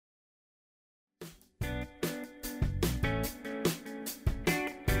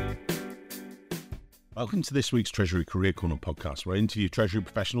Welcome to this week's Treasury Career Corner podcast, where I interview Treasury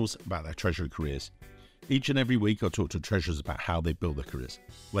professionals about their Treasury careers. Each and every week, I'll talk to treasurers about how they build their careers,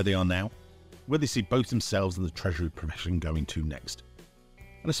 where they are now, where they see both themselves and the Treasury profession going to next.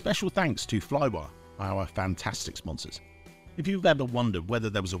 And a special thanks to Flywire, our fantastic sponsors. If you've ever wondered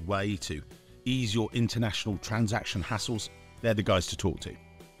whether there was a way to ease your international transaction hassles, they're the guys to talk to. If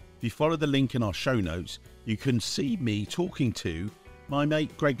you follow the link in our show notes, you can see me talking to my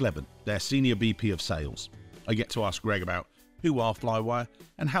mate Greg Levin, their Senior VP of Sales. I get to ask Greg about who are Flywire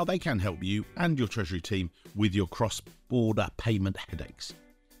and how they can help you and your Treasury team with your cross-border payment headaches.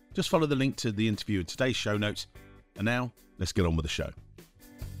 Just follow the link to the interview in today's show notes. And now, let's get on with the show.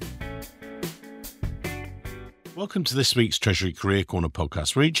 Welcome to this week's Treasury Career Corner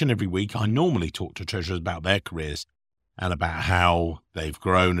podcast, where each and every week I normally talk to treasurers about their careers and about how they've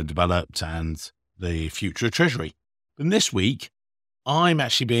grown and developed and the future of Treasury. And this week, I'm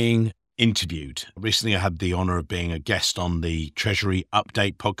actually being interviewed. Recently, I had the honor of being a guest on the Treasury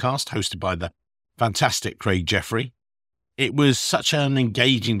Update podcast hosted by the fantastic Craig Jeffrey. It was such an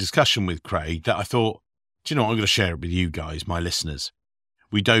engaging discussion with Craig that I thought, do you know what, I'm going to share it with you guys, my listeners.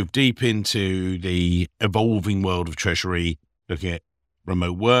 We dove deep into the evolving world of Treasury, looking at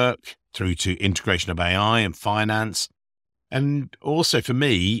remote work through to integration of AI and finance. And also for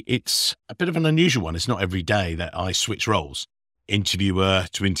me, it's a bit of an unusual one. It's not every day that I switch roles, interviewer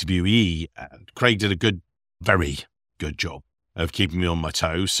to interviewee. And Craig did a very good job of keeping me on my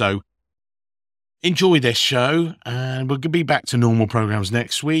toes. So enjoy this show, and we'll be back to normal programs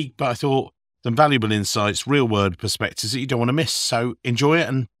next week. But I thought some valuable insights, real world perspectives that you don't want to miss. So enjoy it,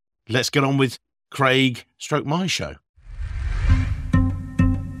 and let's get on with Craig / my show.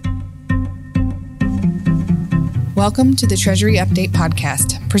 Welcome to the Treasury Update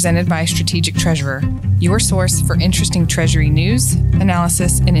podcast, presented by Strategic Treasurer, your source for interesting Treasury news,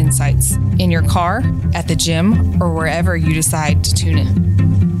 analysis, and insights in your car, at the gym, or wherever you decide to tune in.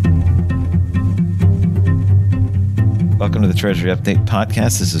 Welcome to the Treasury Update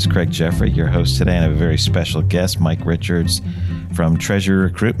podcast. This is Craig Jeffrey, your host today, and I have a very special guest, Mike Richards from Treasury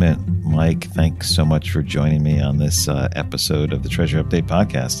Recruitment. Mike, thanks so much for joining me on this episode of the Treasury Update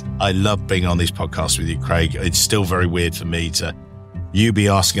podcast. I love being on these podcasts with you, Craig. It's still very weird for me to you be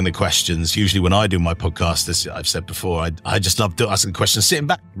asking the questions. Usually when I do my podcast, this I've said before, I just love asking questions, sitting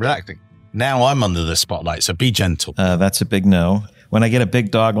back, relaxing. Now I'm under the spotlight, so be gentle. That's a big no. When I get a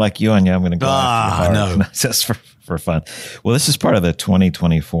big dog like you on you, I'm going to go after you hard. No. Just for fun. Well, this is part of the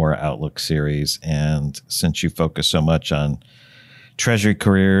 2024 Outlook series, and since you focus so much on Treasury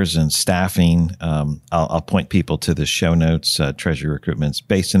careers and staffing, I'll point people to the show notes. Treasury Recruitment's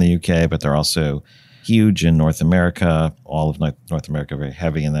based in the UK, but they're also huge in North America. All of North America, very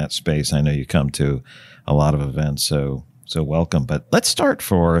heavy in that space. I know you come to a lot of events, so welcome. But let's start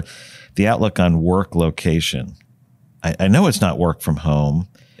for the outlook on work location. I know it's not work from home.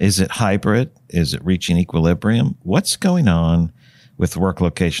 Is it hybrid? Is it reaching equilibrium? What's going on with work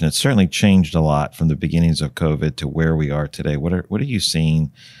location? It's certainly changed a lot from the beginnings of COVID to where we are today. What are you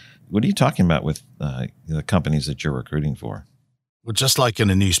seeing? What are you talking about with the companies that you're recruiting for? Well, just like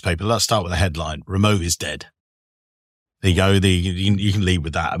in a newspaper, let's start with a headline: remote is dead. There you go. You can lead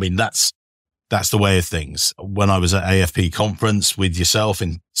with that. I mean, that's the way of things. When I was at AFP conference with yourself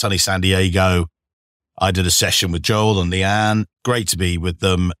in sunny San Diego, I did a session with Joel and Leanne. Great to be with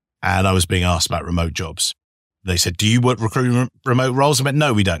them. And I was being asked about remote jobs. They said, do you recruit remote roles? I went,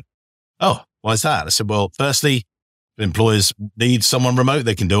 no, we don't. Oh, why is that? I said, well, firstly, if employers need someone remote,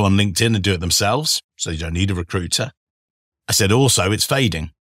 they can do it on LinkedIn and do it themselves. So you don't need a recruiter. I said, also, it's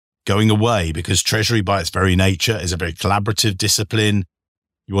fading, going away, because Treasury by its very nature is a very collaborative discipline.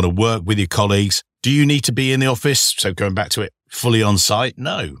 You want to work with your colleagues. Do you need to be in the office? So going back to it, fully on site?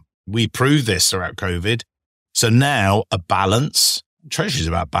 No. We proved this throughout COVID. So now a balance. Treasury is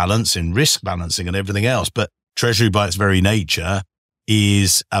about balance and risk balancing and everything else. But Treasury by its very nature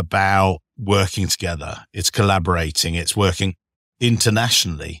is about working together. It's collaborating. It's working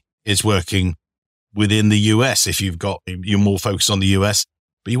internationally. It's working within the US. If you're more focused on the US,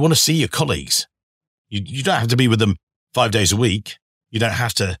 but you want to see your colleagues. You don't have to be with them 5 days a week. You don't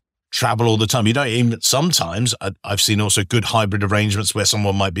have to travel all the time. You don't even, sometimes I've seen also good hybrid arrangements where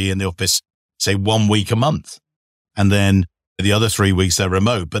someone might be in the office, say 1 week a month, and then the other 3 weeks they're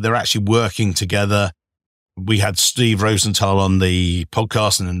remote, but they're actually working together. We had Steve Rosenthal on the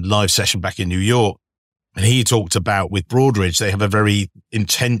podcast and live session back in New York, and he talked about with Broadridge, they have a very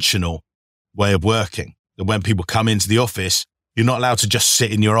intentional way of working. That when people come into the office, you're not allowed to just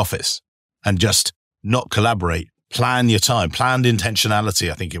sit in your office and just not collaborate. Plan your time, planned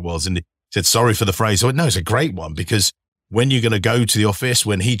intentionality, I think it was. And he said, sorry for the phrase. I went, no, it's a great one, because when you're going to go to the office,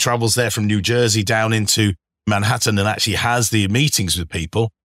 when he travels there from New Jersey down into Manhattan and actually has the meetings with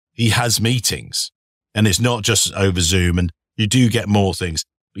people, he has meetings. And it's not just over Zoom, and you do get more things,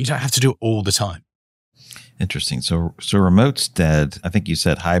 but you don't have to do it all the time. Interesting. So remote's dead. I think you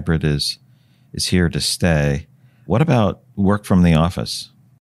said hybrid is here to stay. What about work from the office?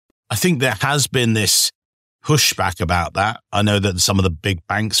 I think there has been this pushback about that. I know that some of the big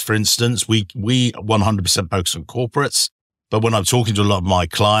banks, for instance, we 100% focus on corporates. But when I'm talking to a lot of my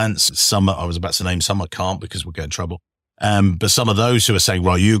clients, some I was about to name, some I can't because we'll get in trouble. But some of those who are saying,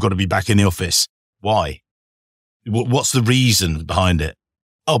 right, you've got to be back in the office. Why? What's the reason behind it?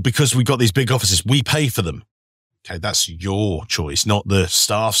 Oh, because we've got these big offices. We pay for them. Okay, that's your choice, not the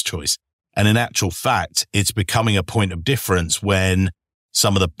staff's choice. And in actual fact, it's becoming a point of difference when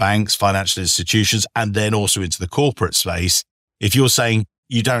some of the banks, financial institutions, and then also into the corporate space, if you're saying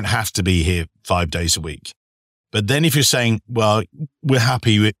you don't have to be here 5 days a week, but then if you're saying, well, we're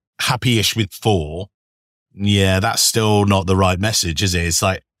happy-ish with 4, yeah, that's still not the right message, is it? It's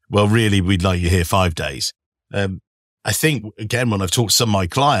like, well, really, we'd like you here 5 days. I think, again, when I've talked to some of my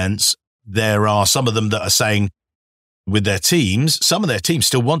clients, there are some of them that are saying with their teams, some of their teams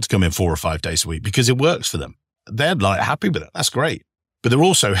still want to come in 4 or 5 days a week because it works for them. They're like happy with it. That's great. But they're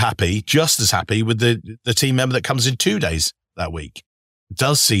also happy, just as happy with the team member that comes in 2 days that week,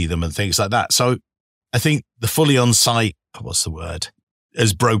 does see them and things like that. So I think the fully on-site, what's the word,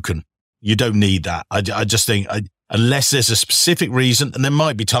 is broken. You don't need that. I just think unless there's a specific reason, and there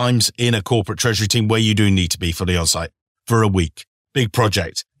might be times in a corporate treasury team where you do need to be fully on-site for a week, big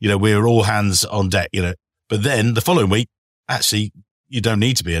project, we're all hands on deck, but then the following week, actually, you don't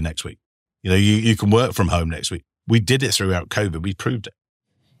need to be here next week. You can work from home next week. We did it throughout COVID. We proved it.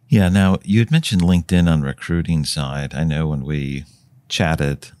 Yeah. Now, you had mentioned LinkedIn on recruiting side. I know when we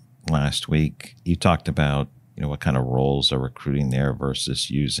chatted last week, you talked about, what kind of roles are recruiting there versus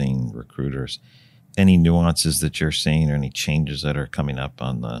using recruiters. Any nuances that you're seeing or any changes that are coming up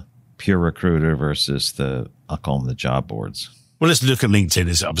on the pure recruiter versus I'll call them the job boards? Well, let's look at LinkedIn.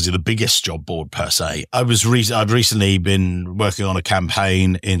 It's obviously the biggest job board per se. I've recently been working on a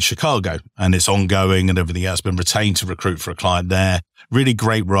campaign in Chicago, and it's ongoing and everything else. Been retained to recruit for a client there. Really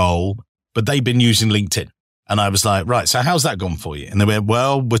great role, but they've been using LinkedIn. And I was like, right, so how's that gone for you? And they went,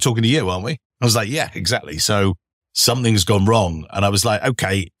 well, we're talking to you, aren't we? I was like, yeah, exactly. So something's gone wrong. And I was like,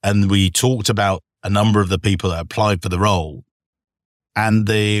 okay. And we talked about a number of the people that applied for the role. And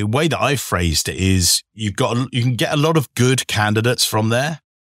the way that I phrased it is you can get a lot of good candidates from there,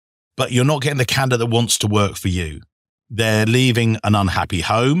 but you're not getting the candidate that wants to work for you. They're leaving an unhappy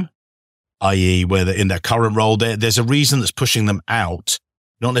home, i.e. where they're in their current role, there's a reason that's pushing them out,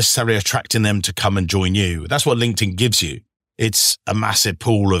 not necessarily attracting them to come and join you. That's what LinkedIn gives you. It's a massive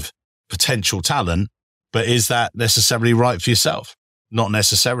pool of potential talent, but is that necessarily right for yourself? Not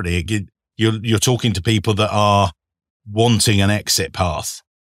necessarily. You're talking to people that are wanting an exit path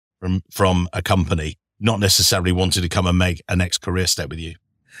from a company, not necessarily wanting to come and make a next career step with you.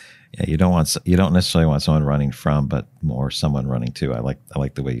 Yeah, you don't necessarily want someone running from, but more someone running to. I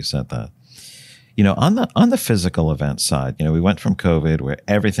like the way you said that. On the physical event side, we went from COVID where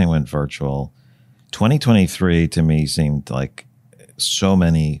everything went virtual. 2023 to me seemed like so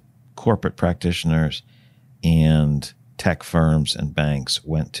many corporate practitioners and tech firms and banks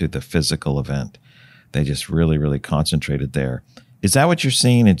went to the physical event. They just really, really concentrated there. Is that what you're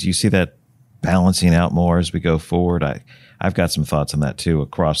seeing? And do you see that balancing out more as we go forward? I've got some thoughts on that too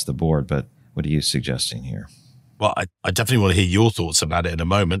across the board, but what are you suggesting here? Well, I definitely want to hear your thoughts about it in a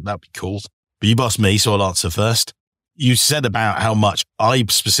moment. That'd be cool. But you asked me, so I'll answer first. You said about how much I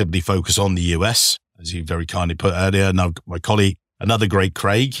specifically focus on the US, as you very kindly put earlier. Now, my colleague, another great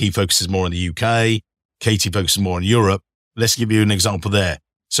Craig, he focuses more on the UK. Katie focuses more on Europe. Let's give you an example there.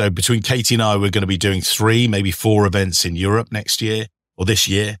 So between Katie and I, we're going to be doing 3, maybe 4 events in Europe next year or this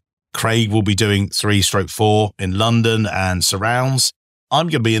year. Craig will be doing 3/4 in London and surrounds. I'm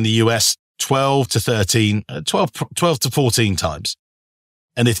going to be in the US 12 to 14 times.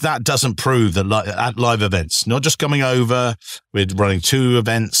 And if that doesn't prove that at live events, not just coming over, we're running 2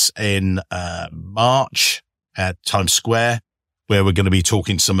 events in March at Times Square, where we're going to be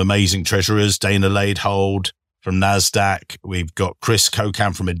talking to some amazing treasurers, Dana Laidhold from NASDAQ. We've got Chris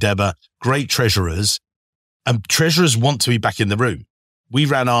Kokan from Endeavor, great treasurers. And treasurers want to be back in the room. We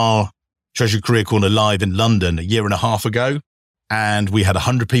ran our Treasury Career Corner live in London a year and a half ago, and we had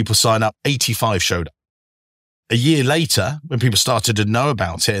 100 people sign up, 85 showed up. A year later, when people started to know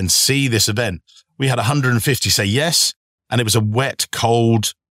about it and see this event, we had 150 say yes, and it was a wet,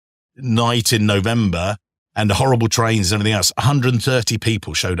 cold night in November and the horrible trains and everything else. 130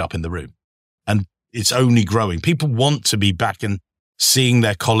 people showed up in the room. And it's only growing. People want to be back and seeing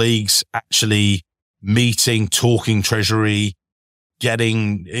their colleagues, actually meeting, talking Treasury,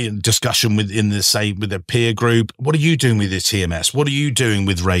 getting in discussion with their peer group. What are you doing with your TMS? What are you doing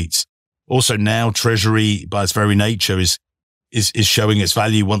with rates? Also now Treasury by its very nature is showing its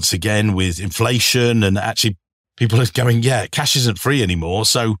value once again with inflation, and actually people are going, yeah, cash isn't free anymore.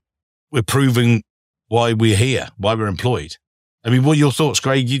 So we're proving why we're here, why we're employed. I mean, what are your thoughts,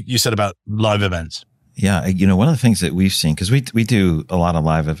 Craig? You said about live events. Yeah. One of the things that we've seen, because we do a lot of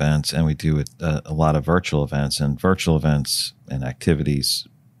live events and we do a lot of virtual events, and virtual events and activities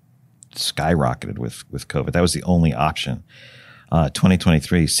skyrocketed with COVID. That was the only option.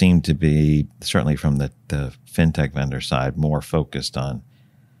 2023 seemed to be, certainly from the fintech vendor side, more focused on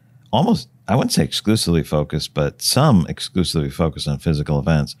almost, I wouldn't say exclusively focused, but some exclusively focused on physical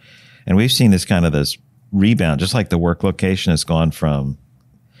events. And we've seen this rebound, just like the work location has gone from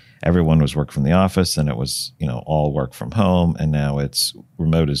everyone was work from the office and it was, all work from home. And now it's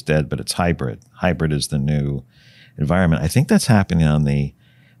remote is dead, but it's hybrid. Hybrid is the new environment. I think that's happening on the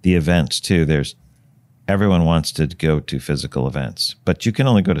events too. Everyone wants to go to physical events, but you can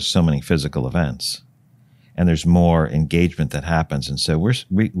only go to so many physical events, and there's more engagement that happens. And so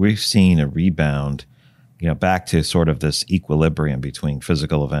we've seen a rebound, back to sort of this equilibrium between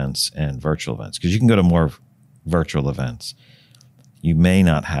physical events and virtual events, because you can go to more virtual events. You may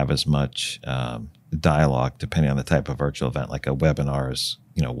not have as much dialogue depending on the type of virtual event. Like a webinar is,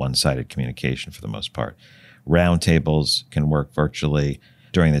 one-sided communication for the most part. Roundtables can work virtually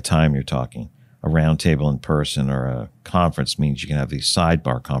during the time you're talking. A roundtable in person or a conference means you can have these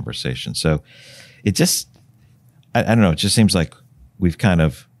sidebar conversations. So it just, I don't know, it just seems like we've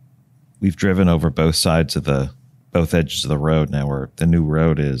driven over both edges of the road now, where the new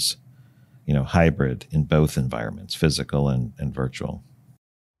road is, hybrid in both environments, physical and virtual.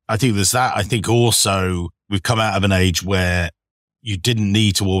 I think there's that. I think also we've come out of an age where you didn't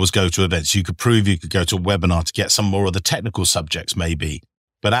need to always go to events. You could prove you could go to a webinar to get some more of the technical subjects maybe.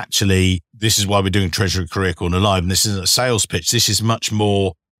 But actually, this is why we're doing Treasury Career Corner Live. And this isn't a sales pitch. This is much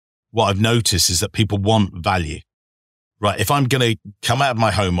more, what I've noticed is that people want value, right? If I'm going to come out of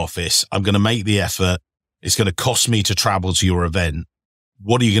my home office, I'm going to make the effort. It's going to cost me to travel to your event.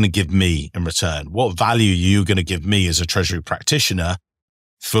 What are you going to give me in return? What value are you going to give me as a Treasury practitioner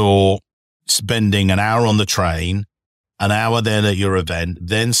for spending an hour on the train, an hour then at your event,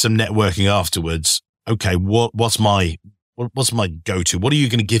 then some networking afterwards? Okay, what's my go-to? What are you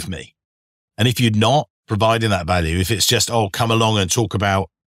going to give me? And if you're not providing that value, if it's just, come along and talk about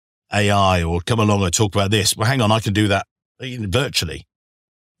AI or come along and talk about this, well, hang on, I can do that virtually.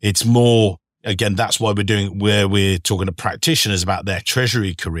 It's more, again, that's why where we're talking to practitioners about their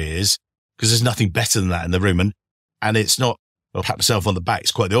Treasury careers, because there's nothing better than that in the room. And it's not, I'll pat myself on the back.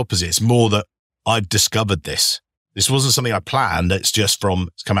 It's quite the opposite. It's more that I've discovered this. This wasn't something I planned. It's just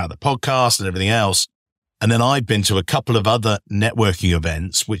it's come out of the podcast and everything else. And then I've been to a couple of other networking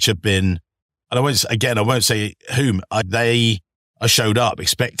events, which have been, and I won't say whom, I showed up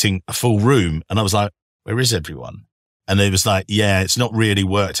expecting a full room and I was like, where is everyone? And they was like, yeah, it's not really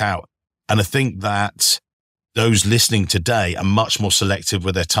worked out. And I think that those listening today are much more selective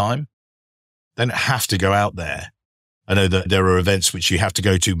with their time. They don't have to go out there. I know that there are events which you have to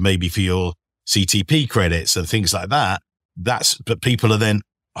go to maybe for your CTP credits and things like that. But people are then,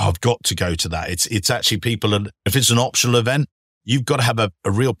 I've got to go to that. It's actually people, if it's an optional event, you've got to have a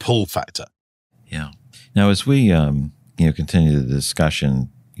real pull factor. Yeah. Now, as we, continue the discussion,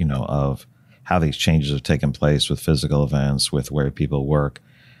 of how these changes have taken place with physical events, with where people work,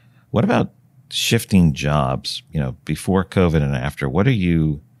 what about shifting jobs, before COVID and after? What are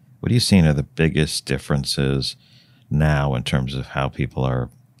you seeing are the biggest differences now in terms of how people are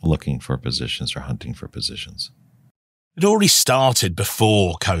looking for positions or hunting for positions? It already started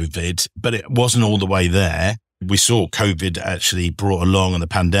before COVID, but it wasn't all the way there. We saw COVID actually brought along, and the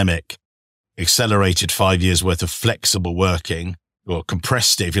pandemic accelerated 5 years worth of flexible working, or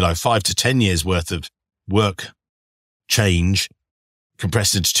compressed it, if you like, 5 to 10 years worth of work change,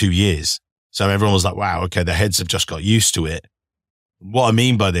 compressed into 2 years. So everyone was like, wow, okay, their heads have just got used to it. What I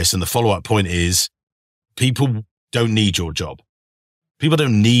mean by this, and the follow-up point is, people don't need your job. People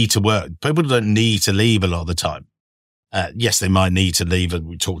don't need to work. People don't need to leave a lot of the time. Yes, they might need to leave, and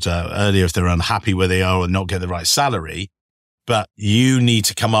we talked earlier, if they're unhappy where they are or not get the right salary, but you need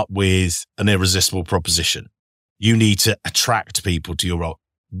to come up with an irresistible proposition. You need to attract people to your role.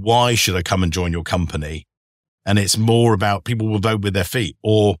 Why should I come and join your company? And it's more about people will vote with their feet.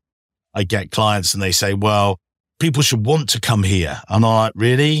 Or I get clients and they say, well, people should want to come here. And I'm like,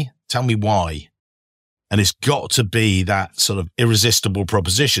 really? Tell me why. And it's got to be that sort of irresistible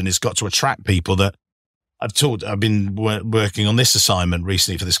proposition. It's got to attract people that I've been working on this assignment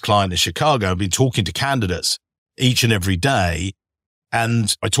recently for this client in Chicago. I've been talking to candidates each and every day.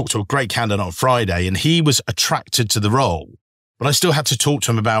 And I talked to a great candidate on Friday, and he was attracted to the role, but I still had to talk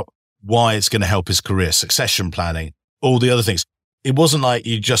to him about why it's going to help his career, succession planning, all the other things. It wasn't like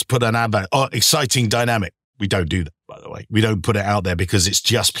you just put an advert, exciting dynamic. We don't do that, by the way. We don't put it out there because it's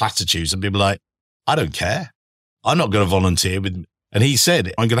just platitudes. And people are like, I don't care. I'm not going to volunteer with. And he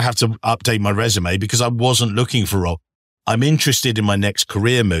said, I'm going to have to update my resume because I wasn't looking for a role. I'm interested in my next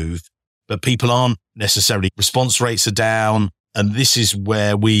career move, but people aren't necessarily, response rates are down. And this is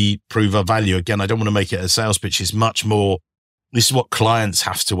where we prove our value. Again, I don't want to make it a sales pitch. It's much more, this is what clients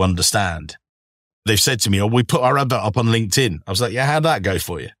have to understand. They've said to me, we put our advert up on LinkedIn. I was like, yeah, how'd that go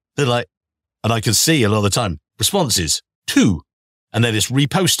for you? They're like, and I can see a lot of the time, responses, 2. And then it's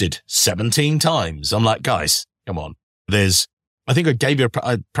reposted 17 times. I'm like, guys, come on. I think I gave you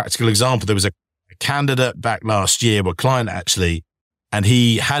a practical example. There was a candidate back last year, a client actually, and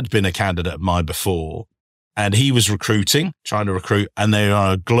he had been a candidate of mine before. And he was trying to recruit, and they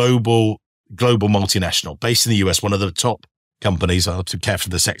are a global multinational based in the US, one of the top companies. I have to care for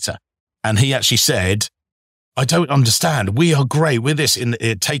the sector. And he actually said, I don't understand. We are great with this.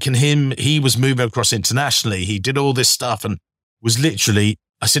 Taking him, he was moving across internationally. He did all this stuff and was literally,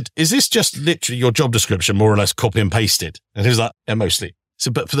 I said, is this just literally your job description, more or less copy and pasted? And he was like, yeah, mostly. So,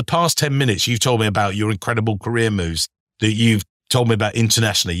 but for the past 10 minutes, you've told me about your incredible career moves that you've told me about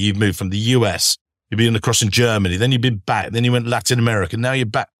internationally. You've moved from the US. You've been across in Germany, then you've been back, then you went Latin America, now you're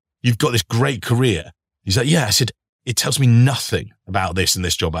back. You've got this great career. He's like, yeah. I said, it tells me nothing about this in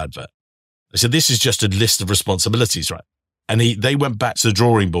this job advert. I said, this is just a list of responsibilities, right? And they went back to the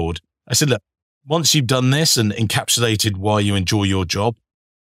drawing board. I said, look, once you've done this and encapsulated why you enjoy your job,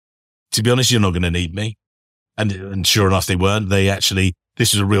 to be honest, you're not going to need me. And sure enough, they weren't. This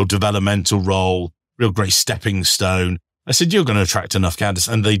was a real developmental role, real great stepping stone. I said, you're going to attract enough candidates.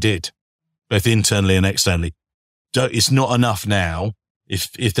 And they did. Both internally and externally. It's not enough now.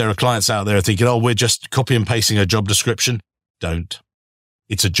 If there are clients out there thinking, we're just copy and pasting a job description, don't.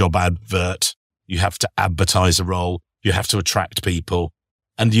 It's a job advert. You have to advertise a role. You have to attract people,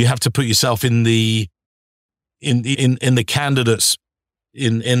 and you have to put yourself in the candidates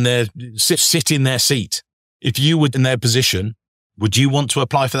in their sit in their seat. If you were in their position, would you want to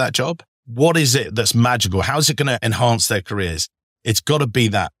apply for that job? What is it that's magical? How is it going to enhance their careers? It's got to be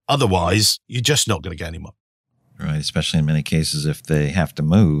that. Otherwise, you're just not going to get anymore. Right. Especially in many cases, if they have to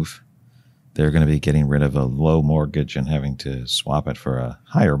move, they're going to be getting rid of a low mortgage and having to swap it for a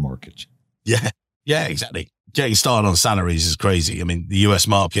higher mortgage. Yeah. Yeah, exactly. Getting started on salaries is crazy. I mean, the US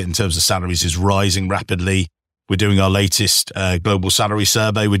market in terms of salaries is rising rapidly. We're doing our latest global salary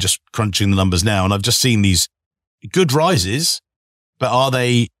survey. We're just crunching the numbers now. And I've just seen these good rises, but are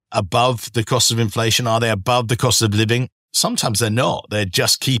they above the cost of inflation? Are they above the cost of living? Sometimes they're not. They're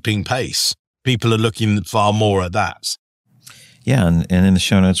just keeping pace. People are looking far more at that. Yeah, and in the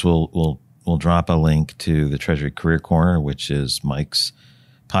show notes, we'll drop a link to the Treasury Career Corner, which is Mike's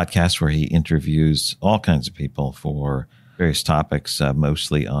podcast where he interviews all kinds of people for various topics,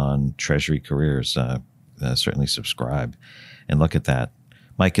 mostly on Treasury careers. Certainly subscribe and look at that.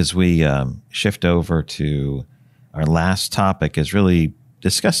 Mike, as we shift over to our last topic, is really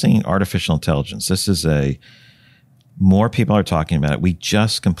discussing artificial intelligence. This is more people are talking about it. We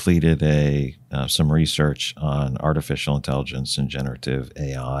just completed some research on artificial intelligence and generative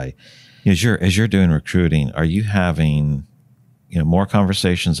AI. As you're doing recruiting, are you having more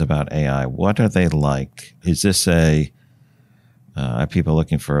conversations about AI? What are they like? Is this are people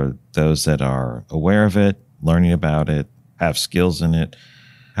looking for those that are aware of it, learning about it, have skills in it?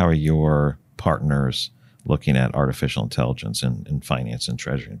 How are your partners looking at artificial intelligence in finance and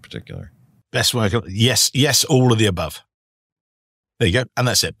treasury in particular? Best work. Yes, all of the above. There you go. And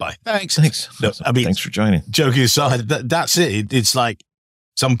that's it. Bye. Thanks. No, thanks for joining. Joking aside, that's it. It's like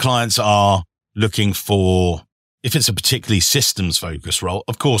some clients are looking for, if it's a particularly systems focused role,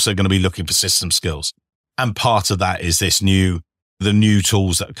 of course, they're going to be looking for system skills. And part of that is the new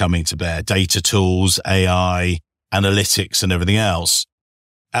tools that are coming to bear, data tools, AI, analytics, and everything else.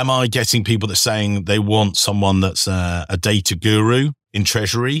 Am I getting people that are saying they want someone that's a data guru in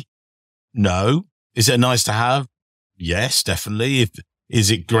Treasury? No. Is it nice to have? Yes, definitely.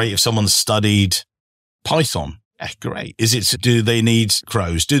 Is it great if someone studied Python? Yeah, great. Do they need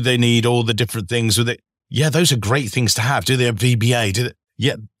crows? Do they need all the different things with it? Yeah, those are great things to have. Do they have VBA?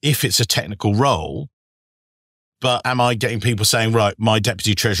 Yeah, if it's a technical role. But am I getting people saying, right, my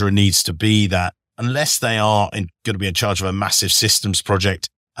deputy treasurer needs to be that, unless they are going to be in charge of a massive systems project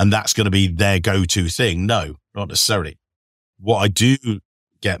and that's going to be their go-to thing? No, not necessarily. What I do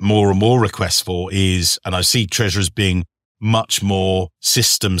get more and more requests for is, and I see treasurers being much more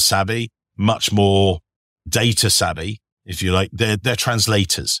system savvy, much more data savvy, if you like. They're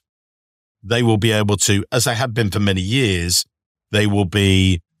translators. They will be able to, as they have been for many years, they will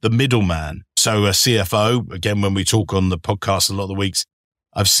be the middleman. So a CFO, again, when we talk on the podcast a lot of the weeks,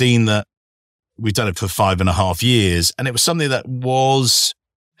 I've seen that we've done it for 5.5 years, and it was something that was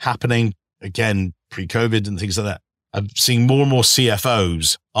happening, again, pre-COVID and things like that. I've seen more and more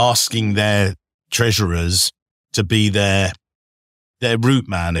CFOs asking their treasurers to be their route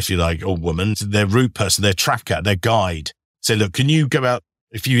man, if you like, or woman, their route person, their tracker, their guide. Say, look, can you go out,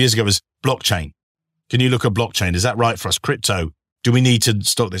 a few years ago it was blockchain. Can you look at blockchain? Is that right for us? Crypto? Do we need to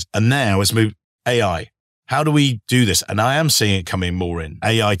stock this? And now it's moved AI. How do we do this? And I am seeing it coming more in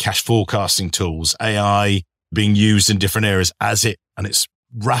AI cash forecasting tools, AI being used in different areas and it's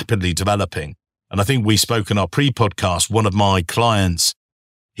rapidly developing. And I think we spoke in our pre-podcast, one of my clients,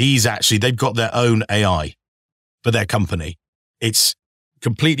 they've got their own AI for their company. It's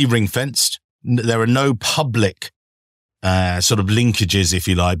completely ring-fenced. There are no public sort of linkages, if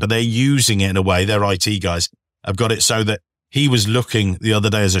you like, but they're using it in a way. Their IT guys have got it so that he was looking the other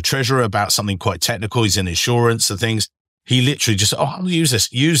day as a treasurer about something quite technical. He's in insurance and things. He literally just, I'll use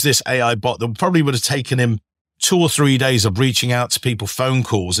this AI bot that probably would have taken him 2 or 3 days of reaching out to people, phone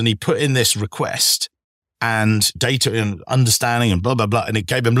calls. And he put in this request and data and understanding and blah, blah, blah. And it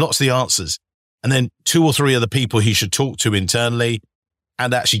gave him lots of the answers. And then 2 or 3 other people he should talk to internally,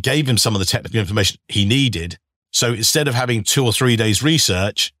 and actually gave him some of the technical information he needed. So instead of having 2 or 3 days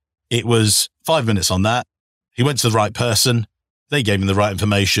research, it was 5 minutes on that. He went to the right person. They gave him the right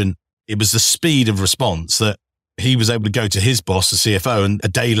information. It was the speed of response that he was able to go to his boss, the CFO, and a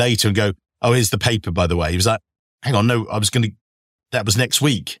day later and go, oh, here's the paper, by the way. He was like, hang on, no, that was next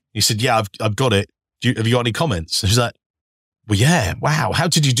week. He said, yeah, I've got it. Have you got any comments? He was like, well, yeah, wow. How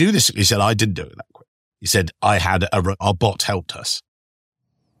did you do this? He said, I didn't do it that quick. He said, our bot helped us.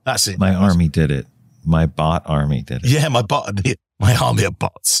 That's it. My army did it. My bot army did it. Yeah, my army of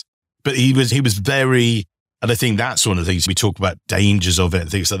bots. But he was very, and I think that's one of the things we talk about, dangers of it and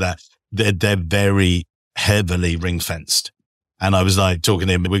things like that. They're very heavily ring fenced. And I was like talking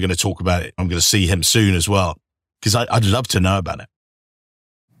to him, we're going to talk about it. I'm going to see him soon as well, because I'd love to know about it.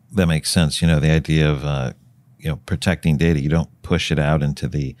 That makes sense. The idea of, protecting data, you don't push it out into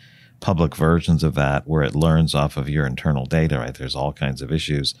the public versions of that where it learns off of your internal data, right? There's all kinds of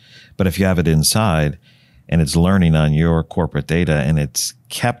issues. But if you have it inside and it's learning on your corporate data and it's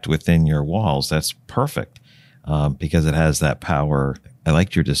kept within your walls, that's perfect because it has that power. I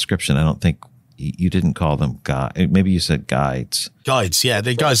liked your description. I don't think you didn't call them guides. Maybe you said guides. Guides, yeah.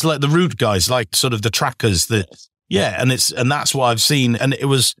 They're guys like the root guys, like sort of the trackers and that's what I've seen. And it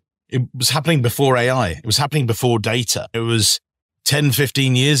was happening before AI. It was happening before data. It was 10,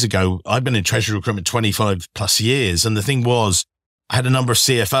 15 years ago. I've been in treasury recruitment 25 plus years. And the thing was, I had a number of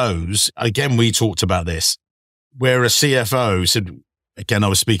CFOs. Again, we talked about this, where a CFO said, again, I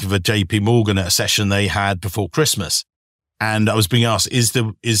was speaking for JP Morgan at a session they had before Christmas. And I was being asked, is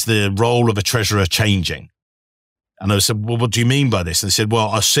the role of a treasurer changing? And I said, well, what do you mean by this? And they said, well,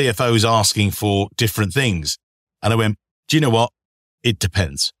 our CFO is asking for different things. And I went, do you know what? It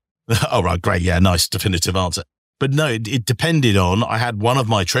depends. Oh, right, great. Yeah, nice, definitive answer. But no, it depended on, I had one of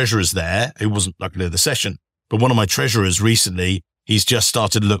my treasurers there who wasn't luckily at the session, but one of my treasurers recently, he's just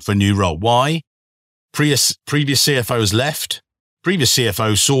started to look for a new role. Why? Previous CFOs left. Previous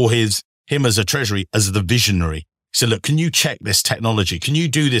CFO saw him as a treasury, as the visionary. He said, look, can you check this technology? Can you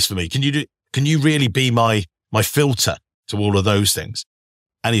do this for me? Can you really be my filter to all of those things?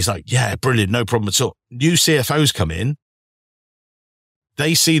 And he's like, yeah, brilliant. No problem at all. New CFOs come in.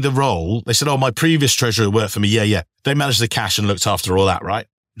 They see the role. They said, oh, my previous treasurer worked for me. Yeah. They managed the cash and looked after all that, right?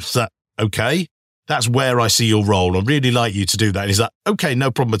 So, okay, that's where I see your role. I'd really like you to do that. And he's like, okay, no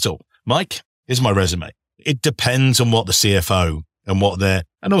problem at all. Mike, here's my resume. It depends on what the CFO and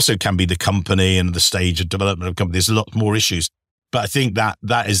and also can be the company and the stage of development of the company. There's a lot more issues. But I think that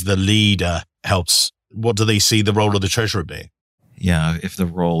is the leader helps. What do they see the role of the treasurer being? Yeah, if the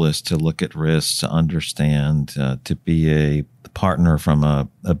role is to look at risks, to understand, to be a partner from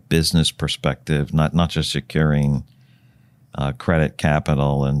a business perspective, not just securing credit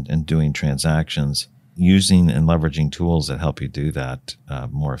capital and doing transactions, using and leveraging tools that help you do that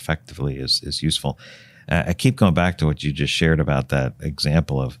more effectively is useful. I keep going back to what you just shared about that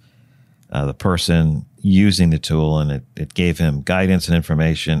example of the person using the tool, and it gave him guidance and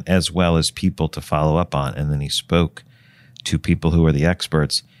information as well as people to follow up on. And then he spoke to people who are the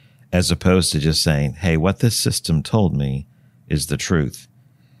experts, as opposed to just saying, hey, what this system told me is the truth.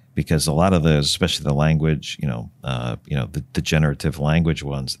 because a lot of those, especially the language, the generative language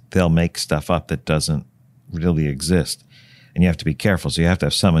ones, they'll make stuff up that doesn't really exist. And you have to be careful. So you have to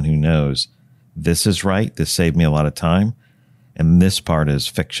have someone who knows this is right. This saved me a lot of time. And this part is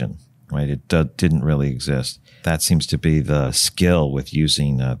fiction, right? It didn't really exist. That seems to be the skill with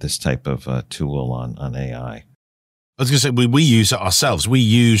using this type of tool on AI. I was going to say, we use it ourselves. We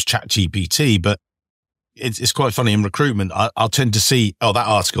use ChatGPT, but it's quite funny in recruitment. I'll tend to see, that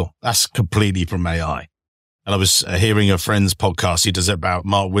article, that's completely from AI. And I was hearing a friend's podcast. He does it about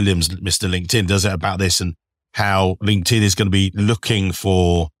Mark Williams, Mr. LinkedIn, does it about this and how LinkedIn is going to be looking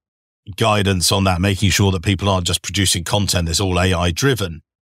for guidance on that, making sure that people aren't just producing content that's all AI driven.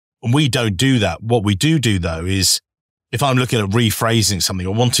 And we don't do that. What we do though is if I'm looking at rephrasing something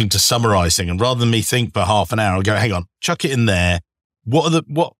or wanting to summarize things, and rather than me think for half an hour, I go, hang on, chuck it in there. What are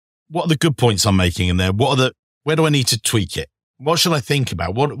the good points I'm making in there? Where do I need to tweak it? What should I think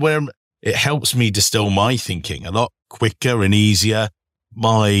about? Where it helps me distill my thinking a lot quicker and easier.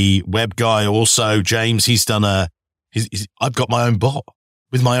 My web guy also, James, he's done I've got my own bot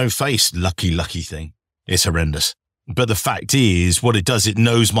with my own face. Lucky thing. It's horrendous. But the fact is what it does, it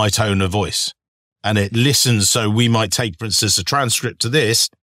knows my tone of voice and it listens. So we might take, for instance, a transcript to this.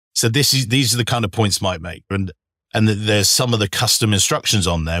 So these are the kind of points Mike make. And there's some of the custom instructions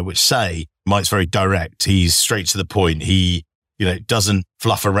on there which say Mike's very direct. He's straight to the point. He, doesn't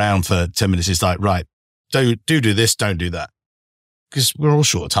fluff around for 10 minutes. It's like, right, do this, don't do that. Because we're all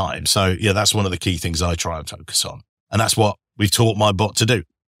short of time. So yeah, that's one of the key things I try and focus on. And that's what we've taught my bot to do.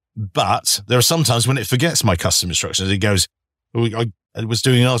 But there are some times when it forgets my custom instructions. It goes, I was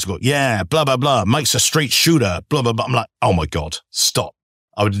doing an article. Yeah, blah, blah, blah. Mike's a straight shooter, blah, blah, blah. I'm like, oh my God, stop.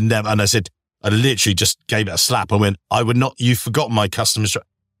 I would never. And I literally just gave it a slap. I went, you forgot my custom instruction.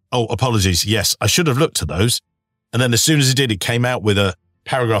 Oh, apologies. Yes, I should have looked at those. And then as soon as it did, it came out with a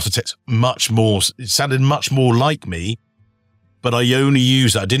paragraph of text it sounded much more like me, but I only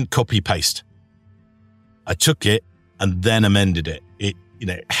used it. I didn't copy paste. I took it and then amended it. It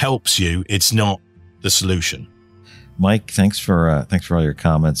helps you. It's not the solution. Mike, thanks for all your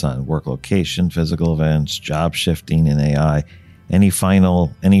comments on work location, physical events, job shifting, and AI. Any final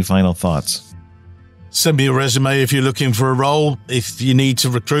thoughts? Send me a resume if you're looking for a role. If you need to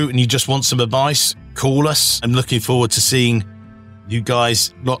recruit and you just want some advice, call us. I'm looking forward to seeing you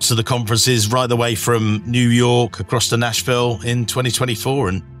guys, lots of the conferences right the way from New York across to Nashville in 2024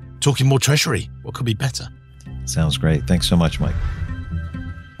 and talking more Treasury. What could be better? Sounds great. Thanks so much, Mike.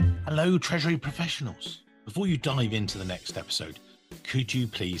 Hello, Treasury professionals. Before you dive into the next episode, could you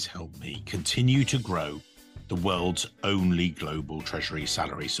please help me continue to grow the world's only global Treasury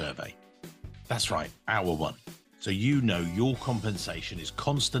salary survey? That's right, our one. So your compensation is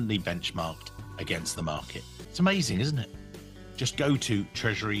constantly benchmarked against the market. It's amazing, isn't it? Just go to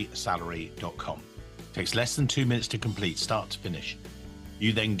treasurysalary.com. It takes less than 2 minutes to complete, start to finish.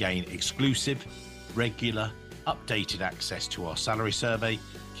 You then gain exclusive, regular, updated access to our salary survey,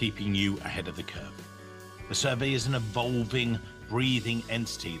 keeping you ahead of the curve. The survey is an evolving, breathing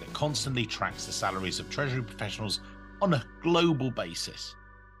entity that constantly tracks the salaries of Treasury professionals on a global basis.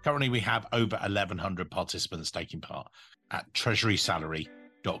 Currently, we have over 1,100 participants taking part at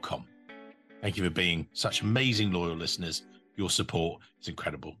treasurysalary.com. Thank you for being such amazing, loyal listeners. Your support is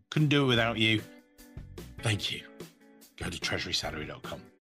incredible. Couldn't do it without you. Thank you. Go to treasurysalary.com.